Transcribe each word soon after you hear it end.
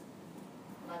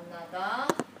만나다.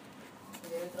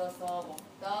 예를 들어서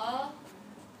먹다.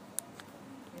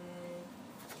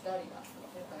 기다리다.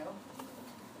 될까요?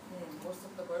 Most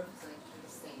of the verbs are actually the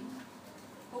same.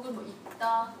 혹은 뭐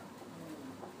있다.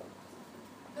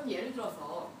 그럼 예를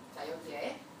들어서 자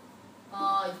여기에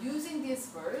using these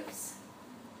verbs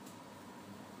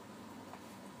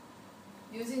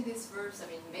I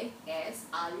mean make as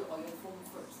are you or your form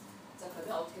first. 자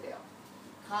그러면 어떻게 돼요?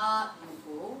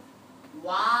 가유고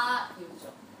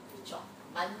와유죠. 그렇죠?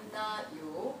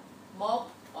 만나요,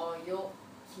 먹어요,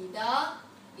 기다.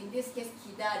 In this case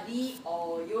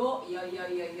기다리어요,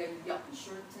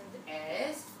 shortened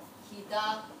as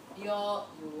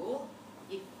기다려요.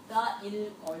 있다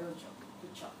읽어요죠.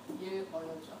 그렇죠?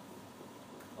 읽어요죠.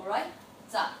 Alright?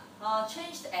 자,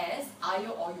 changed as are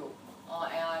you or you.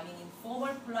 I mean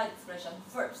informal polite expression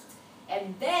first.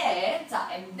 And then,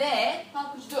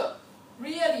 how could you do?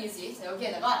 Really easy. 자,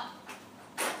 여기에다가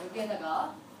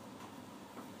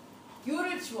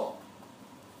you를 지워.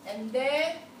 And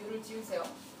then you를 지우세요.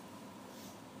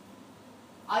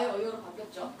 I or you로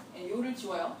바뀌었죠. And you를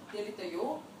지워요. delete the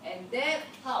you. And then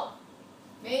how?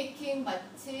 making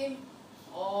받침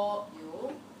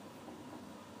you.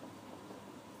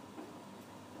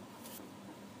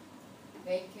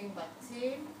 making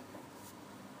받침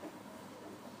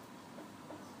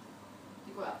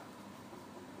이거야.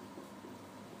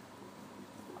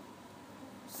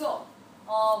 So,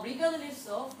 regardless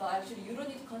of, actually you don't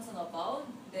need to concern about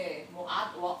네, 뭐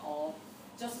at or of.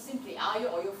 Just simply are you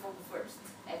or you from first.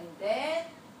 And then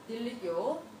delete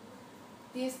you.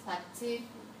 This 받침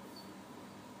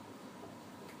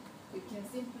we can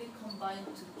simply combine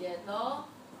together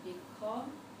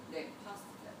become 네, past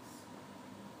tense.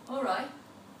 Alright.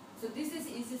 So this is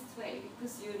easiest way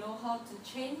because you know how to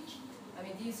change. I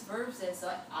mean these verbs as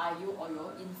are you or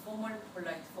your informal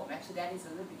polite form. Actually that is a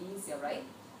little bit easier, right?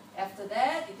 After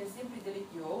that you can simply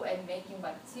delete you and making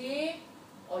받침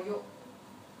or you.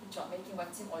 그렇죠? making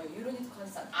받침 or you. You don't need to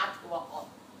constant at or on.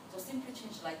 So simply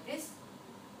change like this.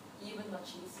 Even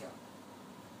much easier.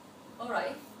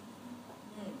 Alright.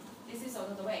 This is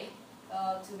another way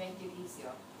to make it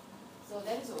easier. So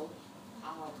that is all.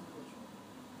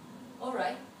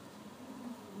 Alright.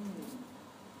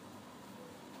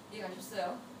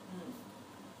 이해가셨어요?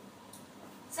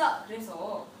 자,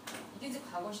 그래서 이게 이제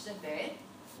과거 시제인데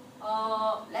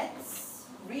let's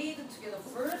read together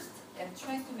first and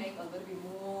try to make a little bit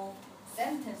more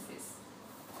sentences.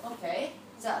 Okay.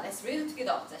 자, let's read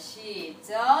together. 자,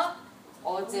 시작.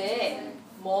 어제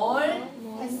뭘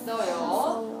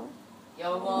했어요?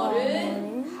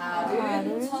 영어를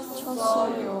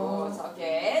가르쳤어요. 자,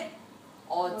 오케이.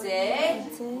 어제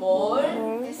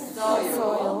뭘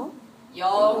했어요?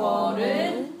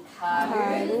 영어를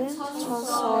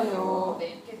가르쳤어요. 네,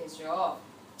 이렇게 되죠.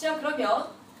 자,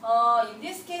 그러면 in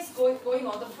this case, going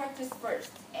on the practice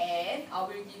first, and I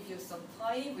will give you some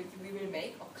time. We will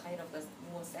make a kind of the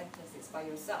more sentences by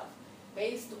yourself,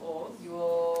 based on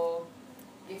your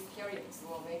experience,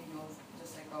 or maybe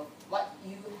just like what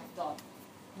you have done,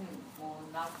 or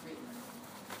not really.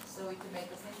 So we can make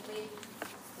a simply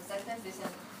the sentences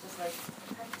and just like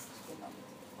practice together.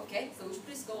 Okay, so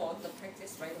please go on the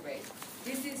practice right away.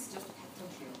 This is just a pattern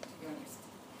drill, to be honest.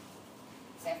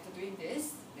 So after doing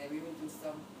this, then we will do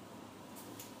some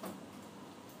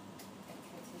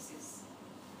activities.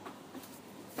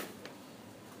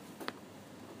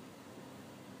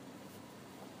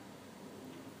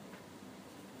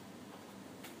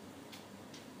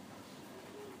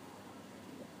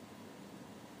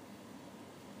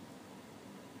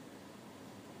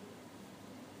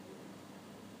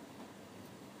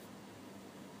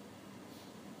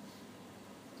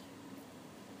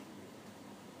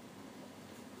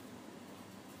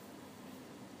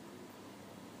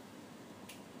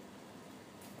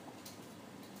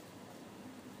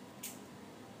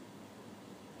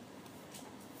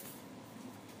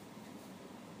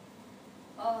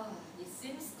 It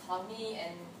seems 가미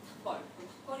and 탁걸.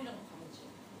 탁걸이랑 가미지.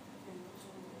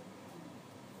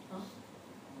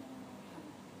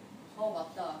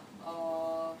 맞다.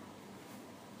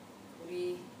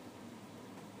 우리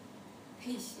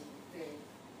페이씨. 네.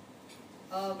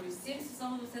 But it seems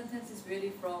some of the sentences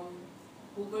really from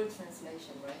Google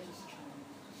Translation, right? Just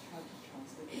try to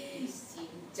translate.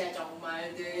 진짜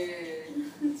정말들.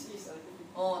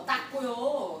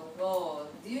 닦고요.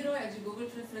 Do you know actually Google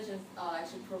Translation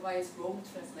actually provides wrong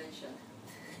translation?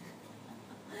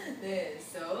 네,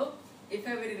 so if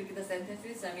I really look at the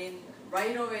sentences, I mean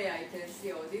right away I can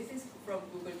see, oh, this is from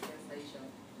Google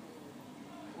Translation.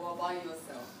 What about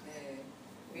yourself? 네,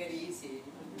 very easy.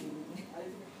 I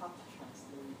didn't have to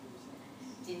translate those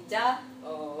things. 진짜?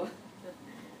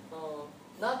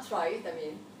 Not try it, I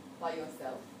mean, by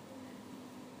yourself.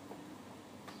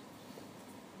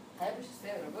 다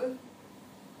해보셨어요, 여러분?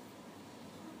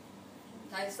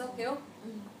 다 했어, 배요?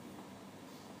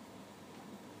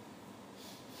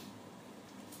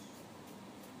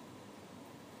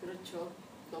 그렇죠.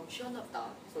 너무 시원하다.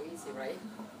 So easy, right?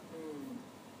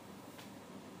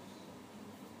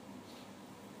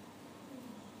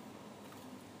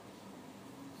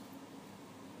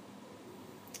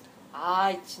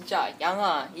 아, 진짜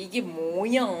양아, 이게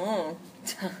뭐냐?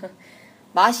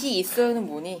 맛이 있어요는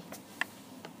뭐니?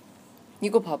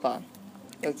 이거 봐봐.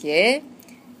 여기에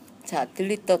자,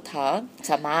 delete the tab.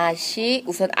 자, 맛이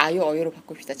우선 아유 어유로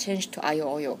바꿉시다. change to 아유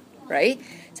어유. right?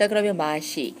 자, 그러면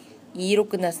맛이 2로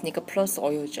끝났으니까 플러스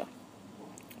어유죠.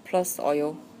 플러스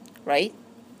어유. right?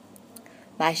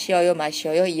 마시어요,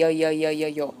 마시어요, 이어.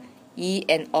 E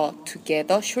and a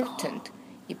together shortened.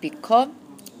 It become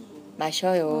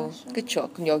마셔요. 그쵸?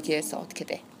 그럼 여기에서 어떻게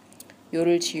돼?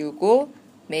 요를 지우고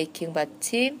making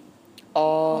받침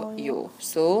어요.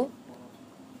 So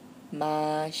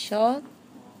마셨어요.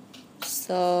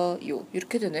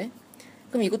 이렇게 되네.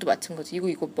 그럼 이것도 마찬가지.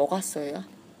 이거 뭐가 써요?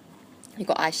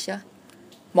 이거 아시아?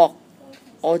 먹.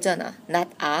 어잖아. not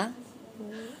a,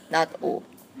 not o.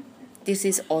 This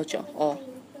is 어죠. 어.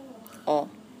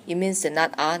 It means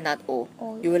not a, not o.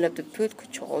 You will have to put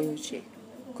그쵸. 어유지.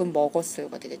 그럼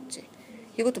먹었어요가 되겠지.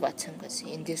 이것도 마찬가지.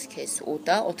 In this case,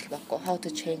 오다 어떻게 바꿔? How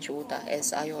to change 오다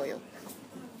as 아요어요.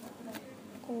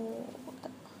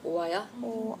 오아야?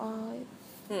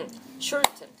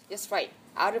 shortened. That's right.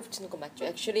 R을 붙이는 거 맞죠?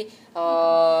 Actually,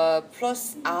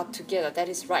 plus R together. That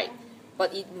is right.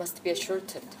 But it must be a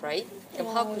shortened, right? 그럼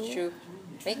how could you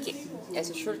make it as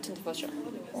a shortened version?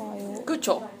 와요.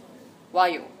 그렇죠.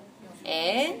 와요.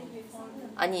 And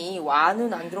아니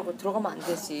와는 안 들어가면 안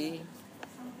되지.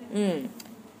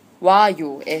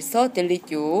 와요에서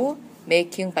delete 요,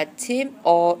 making 받침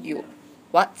어요.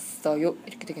 왔어요.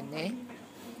 이렇게 되겠네.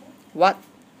 what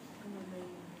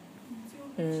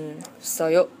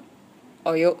써요.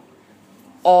 어요.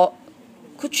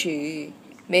 그치.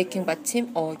 making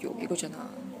받침 어요. 이거잖아.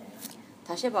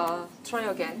 다시 해봐. try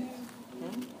again.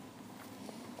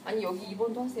 아니 여기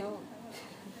 2번도 하세요.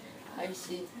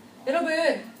 아이씨. 여러분,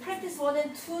 practice 1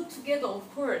 and 2 together, of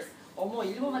course. 어머,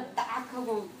 1번만 딱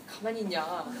하고 가만히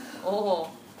있냐.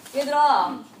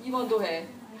 얘들아, 2번도 해.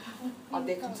 아,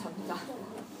 네, 감사합니다.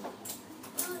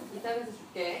 이따가 해서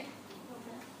줄게.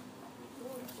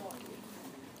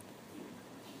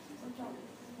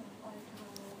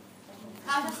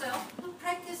 다 하셨어요?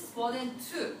 Practice 1 and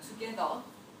 2 together.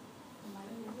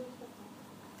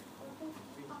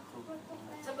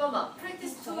 잠깐만,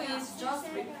 practice 2 is just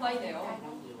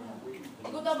reply네요.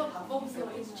 이것도 한번 바꿔보세요.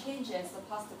 Please change as the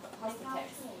past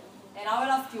tense. And I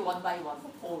will ask you one by one.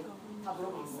 다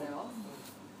물어보겠어요.